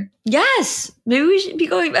indicator. Yes. Maybe we should be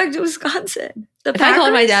going back to Wisconsin. If I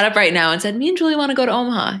called my dad up right now and said, me and Julie want to go to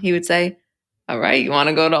Omaha, he would say, all right, you want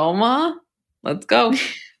to go to Omaha? Let's go.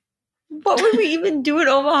 What would we even do in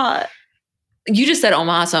Omaha? You just said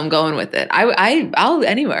Omaha, so I'm going with it. I'll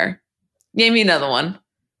anywhere. Name me another one.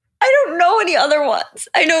 I don't know any other ones.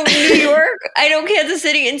 I know New York, I know Kansas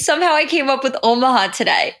City, and somehow I came up with Omaha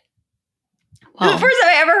today. Wow. The first time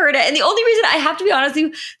I ever heard it. And the only reason, I have to be honest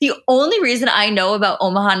with you, the only reason I know about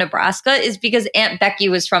Omaha, Nebraska is because Aunt Becky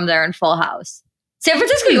was from there in Full House. San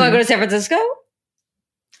Francisco, you want to go to San Francisco?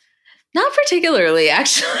 Not particularly,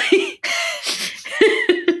 actually.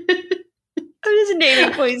 I'm just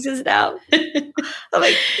naming places now. I'm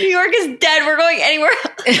like, New York is dead. We're going anywhere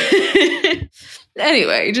else.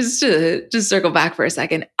 Anyway, just to circle back for a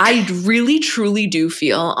second, I really, truly do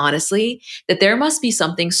feel, honestly, that there must be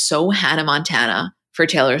something so Hannah Montana for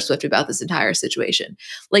Taylor Swift about this entire situation.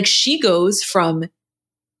 Like, she goes from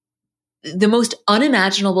the most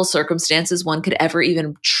unimaginable circumstances one could ever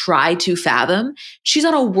even try to fathom. She's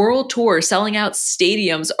on a world tour, selling out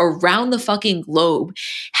stadiums around the fucking globe,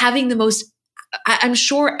 having the most, I'm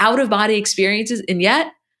sure, out-of-body experiences. And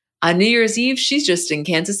yet, on New Year's Eve, she's just in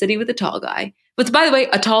Kansas City with a tall guy. But by the way,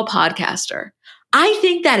 a tall podcaster. I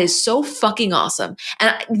think that is so fucking awesome.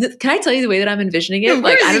 And can I tell you the way that I'm envisioning it?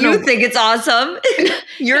 Like, I don't know. You think it's awesome?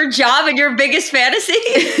 Your job and your biggest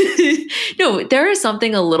fantasy? No, there is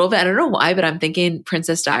something a little bit, I don't know why, but I'm thinking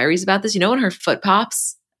Princess Diaries about this. You know when her foot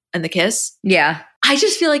pops and the kiss? Yeah. I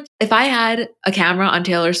just feel like if I had a camera on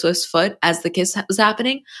Taylor Swift's foot as the kiss was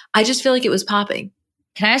happening, I just feel like it was popping.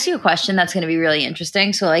 Can I ask you a question that's going to be really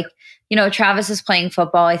interesting? So like, Travis is playing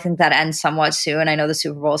football. I think that ends somewhat soon. I know the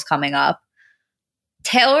Super Bowl is coming up.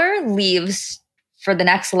 Taylor leaves for the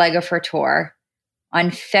next leg of her tour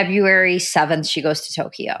on February 7th. She goes to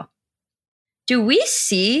Tokyo. Do we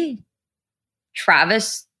see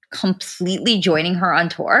Travis completely joining her on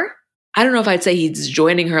tour? I don't know if I'd say he's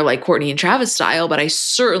joining her like Courtney and Travis style, but I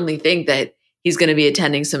certainly think that he's going to be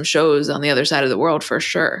attending some shows on the other side of the world for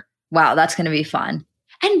sure. Wow, that's going to be fun.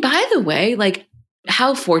 And by the way, like,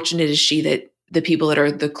 how fortunate is she that the people that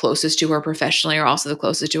are the closest to her professionally are also the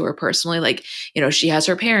closest to her personally? Like, she has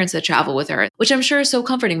her parents that travel with her, which I'm sure is so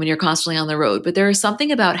comforting when you're constantly on the road. But there is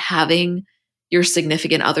something about having your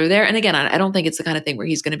significant other there. And again, I don't think it's the kind of thing where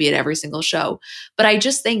he's going to be at every single show. But I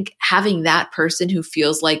just think having that person who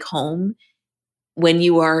feels like home when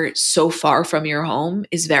you are so far from your home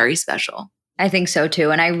is very special. I think so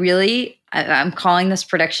too. And I'm calling this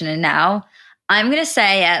prediction in now. I'm going to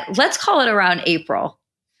say let's call it around April.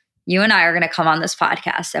 You and I are going to come on this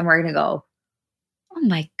podcast and we're going to go, oh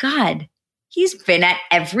my God, he's been at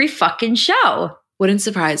every fucking show. Wouldn't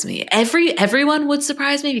surprise me. Everyone would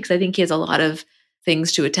surprise me because I think he has a lot of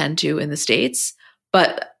things to attend to in the States,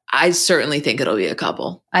 but I certainly think it'll be a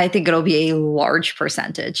couple. I think it'll be a large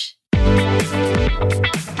percentage.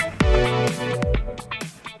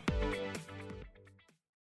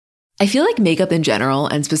 I feel like makeup in general,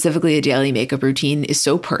 and specifically a daily makeup routine, is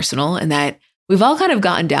so personal, and that we've all kind of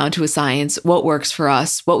gotten down to a science, what works for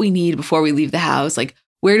us, what we need before we leave the house, like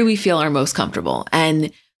where do we feel our most comfortable?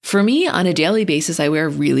 And for me, on a daily basis, I wear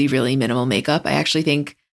really, really minimal makeup. I actually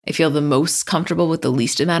think I feel the most comfortable with the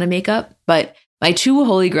least amount of makeup. But my two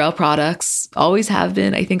holy grail products, always have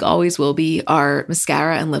been, I think always will be, are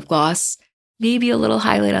mascara and lip gloss. Maybe a little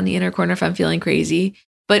highlight on the inner corner if I'm feeling crazy.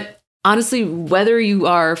 But honestly, whether you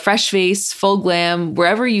are fresh face, full glam,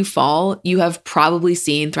 wherever you fall, you have probably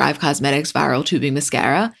seen Thrive Causemetics Viral Tubing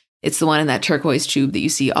Mascara. It's the one in that turquoise tube that you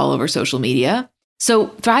see all over social media. So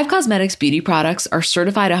Thrive Causemetics beauty products are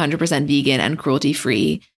certified 100% vegan and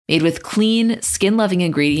cruelty-free, made with clean, skin-loving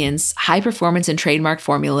ingredients, high performance and trademark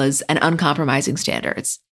formulas, and uncompromising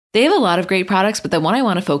standards. They have a lot of great products, but the one I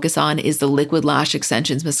want to focus on is the Liquid Lash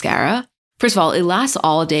Extensions Mascara. First of all, it lasts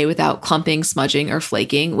all day without clumping, smudging, or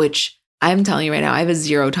flaking, which I'm telling you right now, I have a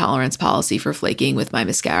zero tolerance policy for flaking with my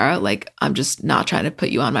mascara. Like, I'm just not trying to put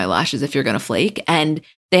you on my lashes if you're going to flake. And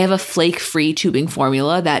they have a flake-free tubing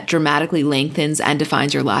formula that dramatically lengthens and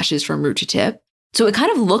defines your lashes from root to tip. So it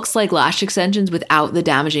kind of looks like lash extensions without the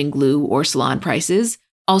damaging glue or salon prices.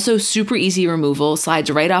 Also, super easy removal,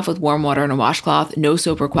 slides right off with warm water and a washcloth, no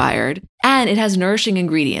soap required. And it has nourishing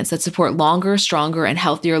ingredients that support longer, stronger, and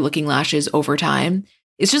healthier looking lashes over time.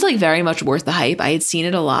 It's just like very much worth the hype. I had seen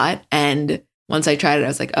it a lot. And once I tried it, I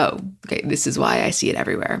was like, oh, okay, this is why I see it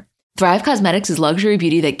everywhere. Thrive Causemetics is luxury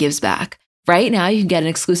beauty that gives back. Right now, you can get an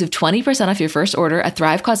exclusive 20% off your first order at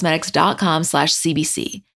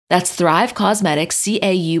thrivecausemetics.com/CBC. That's Thrive Causemetics,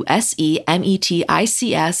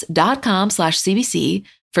 CAUSEMETICS.com/CBC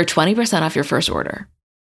for 20% off your first order.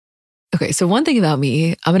 Okay, so one thing about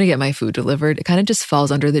me, I'm going to get my food delivered. It kind of just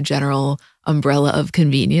falls under the general umbrella of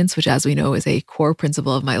convenience, which, as we know, is a core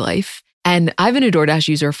principle of my life. And I've been a DoorDash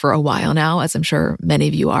user for a while now, as I'm sure many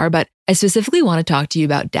of you are, but I specifically want to talk to you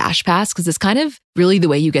about DashPass because it's kind of really the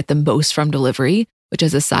way you get the most from delivery, which,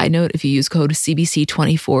 as a side note, if you use code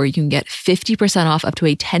CBC24, you can get 50% off up to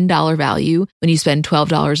a $10 value when you spend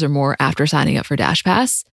 $12 or more after signing up for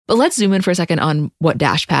DashPass. But let's zoom in for a second on what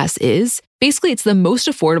DashPass is. Basically, it's the most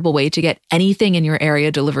affordable way to get anything in your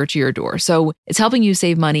area delivered to your door. So it's helping you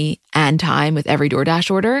save money and time with every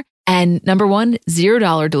DoorDash order. And number one,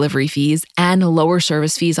 $0 delivery fees and lower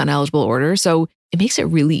service fees on eligible orders. So it makes it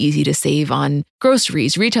really easy to save on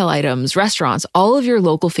groceries, retail items, restaurants, all of your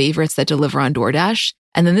local favorites that deliver on DoorDash.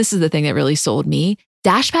 And then this is the thing that really sold me.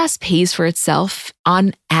 DashPass pays for itself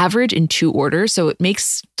on average in 2 orders, so it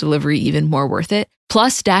makes delivery even more worth it.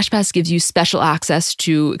 Plus, DashPass gives you special access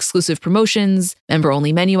to exclusive promotions,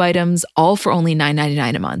 member-only menu items, all for only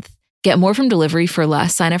 $9.99 a month. Get more from delivery for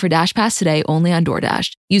less. Sign up for DashPass today only on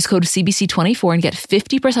DoorDash. Use code CBC24 and get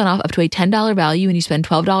 50% off up to a $10 value when you spend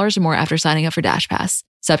 $12 or more after signing up for DashPass.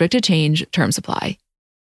 Subject to change, terms apply.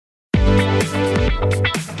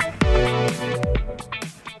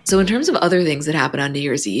 So in terms of other things that happened on New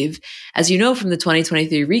Year's Eve, as you know from the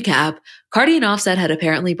 2023 recap, Cardi and Offset had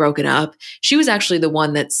apparently broken up. She was actually the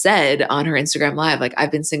one that said on her Instagram Live, like,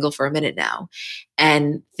 I've been single for a minute now.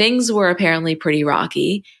 And things were apparently pretty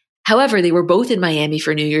rocky. However, they were both in Miami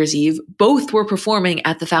for New Year's Eve. Both were performing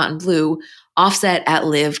at the Fontainebleau, Offset at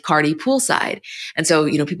Live, Cardi poolside. And so,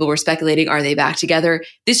 people were speculating, are they back together?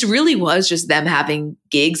 This really was just them having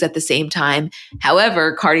gigs at the same time.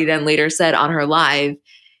 However, Cardi then later said on her live,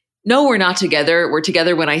 no, we're not together. We're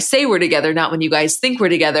together when I say we're together, not when you guys think we're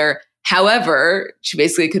together. However, she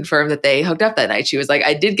basically confirmed that they hooked up that night. She was like,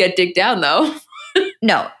 I did get dicked down though.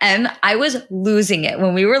 No, and I was losing it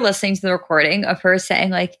when we were listening to the recording of her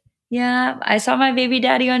saying like, yeah, I saw my baby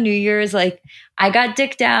daddy on New Year's. Like, I got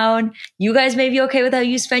dick down. You guys may be okay with how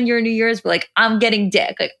you spend your New Year's, but like, I'm getting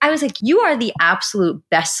dick. Like, I was like, you are the absolute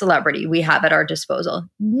best celebrity we have at our disposal.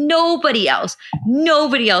 Nobody else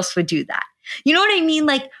would do that. You know what I mean?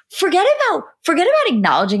 Like, forget about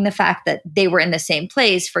acknowledging the fact that they were in the same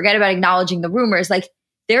place. Forget about acknowledging the rumors. Like,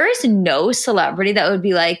 there is no celebrity that would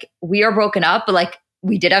be like, we are broken up, but like,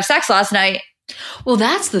 we did have sex last night. Well,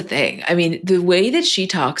 that's the thing. I mean, the way that she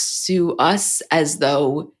talks to us as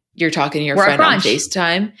though you're talking to your friend on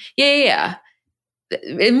FaceTime. Yeah.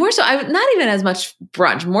 And more so, not even as much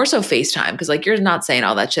brunch, more so FaceTime. Because like, you're not saying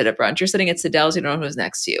all that shit at brunch. You're sitting at Siddell's, you don't know who's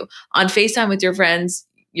next to you. On FaceTime with your friends,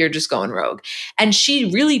 you're just going rogue. And she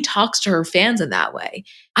really talks to her fans in that way.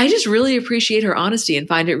 I just really appreciate her honesty and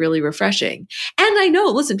find it really refreshing. And I know,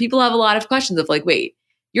 listen, people have a lot of questions of like, wait,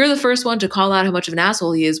 you're the first one to call out how much of an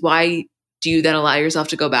asshole he is. Why do you then allow yourself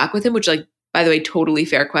to go back with him? Which, like, by the way, totally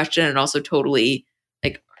fair question and also totally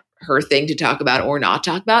like her thing to talk about or not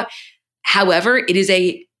talk about. However, it is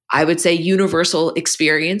I would say, universal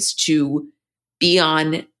experience to be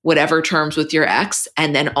on whatever terms with your ex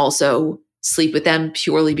and then also sleep with them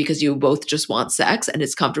purely because you both just want sex and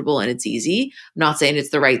it's comfortable and it's easy. I'm not saying it's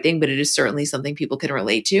the right thing, but it is certainly something people can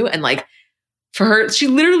relate to. And like for her, she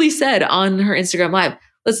literally said on her Instagram Live,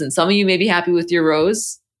 listen, some of you may be happy with your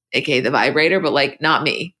rose. aka the vibrator, but like not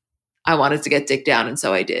me. I wanted to get dick down, and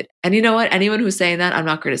so I did. And you know what? Anyone who's saying that, I'm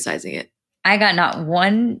not criticizing it. I got not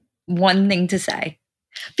one thing to say.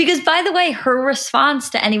 Because by the way, her response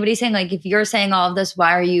to anybody saying, like, if you're saying all of this,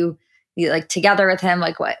 why are you like together with him?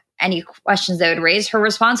 Like, what, any questions they would raise, her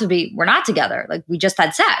response would be, we're not together. Like, we just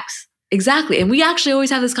had sex. Exactly. And we actually always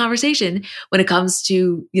have this conversation when it comes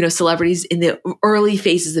to, celebrities in the early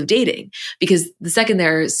phases of dating, because the second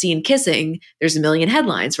they're seen kissing, there's a million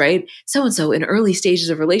headlines, right? So-and-so in early stages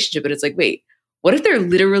of relationship. But it's like, wait, what if they're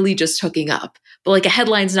literally just hooking up? But like a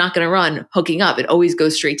headline's not going to run hooking up. It always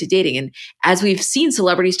goes straight to dating. And as we've seen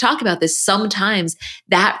celebrities talk about this, sometimes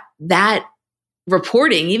that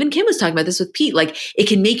reporting, even Kim was talking about this with Pete, like it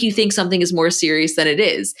can make you think something is more serious than it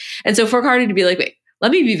is. And so for Cardi to be like, wait, let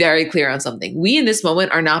me be very clear on something. We in this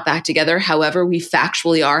moment are not back together. However, we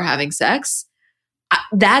factually are having sex.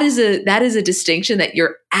 That is a distinction that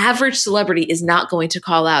your average celebrity is not going to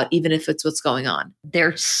call out, even if it's what's going on.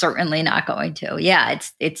 They're certainly not going to. Yeah,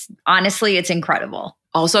 it's honestly, it's incredible.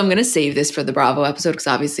 Also, I'm going to save this for the Bravo episode because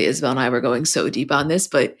obviously Isabel and I were going so deep on this,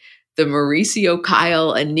 but the Mauricio,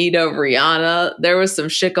 Kyle, Anita, Rihanna, there was some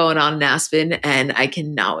shit going on in Aspen, and I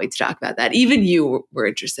cannot wait to talk about that. Even you were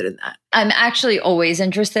interested in that. I'm actually always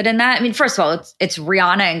interested in that. I mean, first of all, it's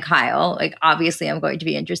Rihanna and Kyle. Like, obviously, I'm going to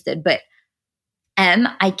be interested, but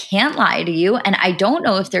I can't lie to you, and I don't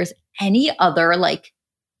know if there's any other, like,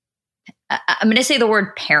 I'm going to say the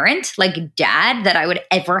word parent, like dad, that I would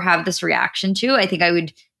ever have this reaction to. I think I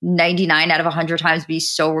would 99 out of 100 times be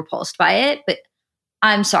so repulsed by it, but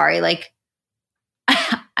I'm sorry, like,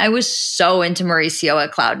 I was so into Mauricio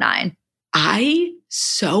at Cloud9. I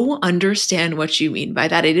so understand what you mean by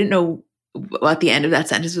that. I didn't know what the end of that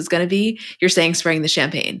sentence was going to be. You're saying spraying the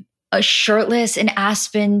champagne. Shirtless in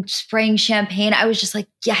Aspen, spraying champagne. I was just like,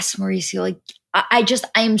 yes, Mauricio. Like, I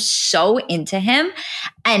am so into him.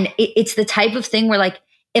 And it's the type of thing where, like,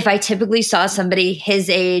 if I typically saw somebody his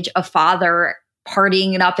age, a father,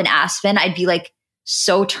 partying it up in Aspen, I'd be like,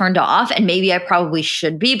 so turned off, and maybe I probably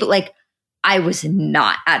should be, but like I was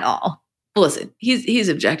not at all. Well, listen, he's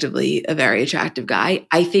objectively a very attractive guy.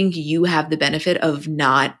 I think you have the benefit of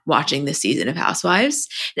not watching this season of Housewives,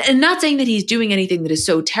 and not saying that he's doing anything that is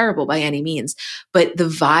so terrible by any means, but the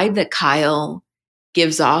vibe that Kyle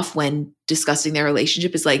gives off when discussing their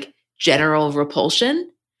relationship is like general repulsion,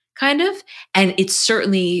 kind of. And it's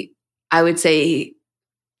certainly, I would say,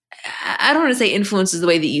 I don't want to say influences the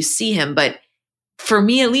way that you see him, but for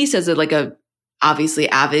me, at least as a obviously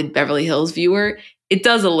avid Beverly Hills viewer, it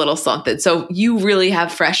does a little something. So you really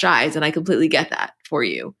have fresh eyes, and I completely get that for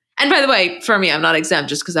you. And by the way, for me, I'm not exempt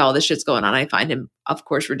just because all this shit's going on. I find him, of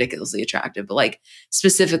course, ridiculously attractive, but like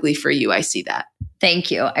specifically for you, I see that.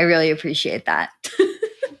 Thank you. I really appreciate that.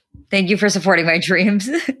 Thank you for supporting my dreams.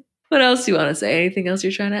 What else do you want to say? Anything else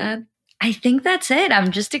you're trying to add? I think that's it.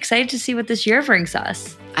 I'm just excited to see what this year brings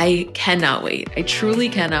us. I cannot wait. I truly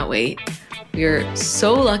cannot wait. We're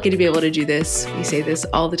so lucky to be able to do this. We say this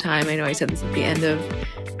all the time. I know I said this at the end of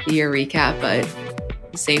the year recap, but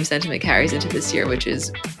the same sentiment carries into this year, which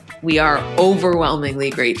is we are overwhelmingly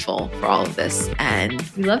grateful for all of this. And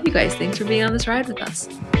we love you guys. Thanks for being on this ride with us.